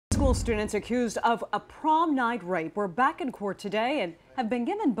school students accused of a prom night rape were back in court today and have been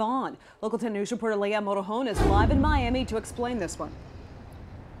given bond. Local 10 News reporter Leanne Morejon is live in Miami to explain this one.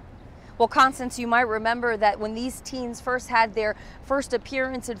 Well, Constance, you might remember that when these teens first had their first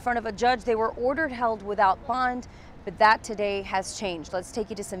appearance in front of a judge, they were ordered held without bond. But that today has changed. Let's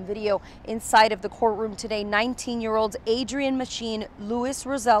take you to some video inside of the courtroom today. 19-year-olds Adrian Machine, Luis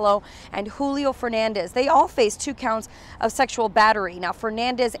Rosello, and Julio Fernandez. They all face 2 counts of sexual battery. Now,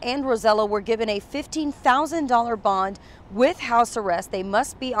 Fernandez and Rosello were given a $15,000 bond with house arrest. They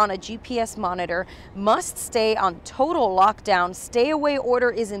must be on a GPS monitor, must stay on total lockdown. Stay away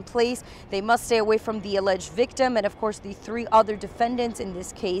order is in place. They must stay away from the alleged victim and, of course, the 3 other defendants in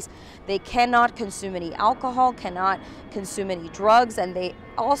this case. They cannot consume any alcohol, cannot consume any drugs, and they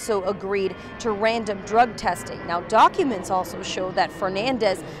also agreed to random drug testing. Now, documents also show that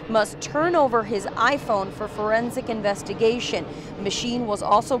Fernandez must turn over his iPhone for forensic investigation. Machine was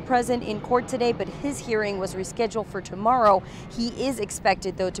also present in court today, but his hearing was rescheduled for tomorrow. He is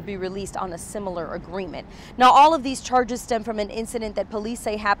expected, though, to be released on a similar agreement. Now, all of these charges stem from an incident that police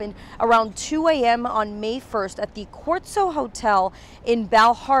say happened around 2 a.m. on May 1st at the Corso Hotel in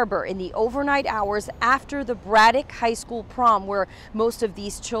Bal Harbour in the overnight hours after the Braddock High School prom, where most of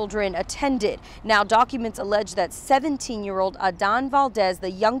these children attended. Now, documents allege that 17-year-old Adan Valdez,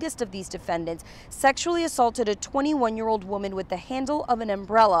 the youngest of these defendants, sexually assaulted a 21-year-old woman with the handle of an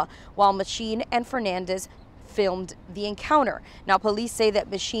umbrella while Machine and Fernandez filmed the encounter. Now, police say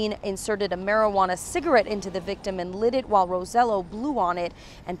that Machine inserted a marijuana cigarette into the victim and lit it while Rosello blew on it,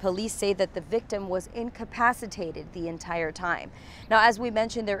 and police say that the victim was incapacitated the entire time. Now, as we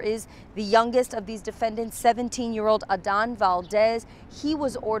mentioned, there is the youngest of these defendants, 17-year-old Adan Valdez. He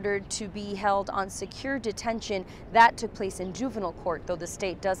was ordered to be held on secure detention. That took place in juvenile court, though the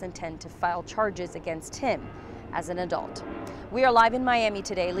state does intend to file charges against him as an adult. We are live in Miami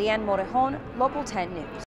today. Leanne Morejon, Local 10 News.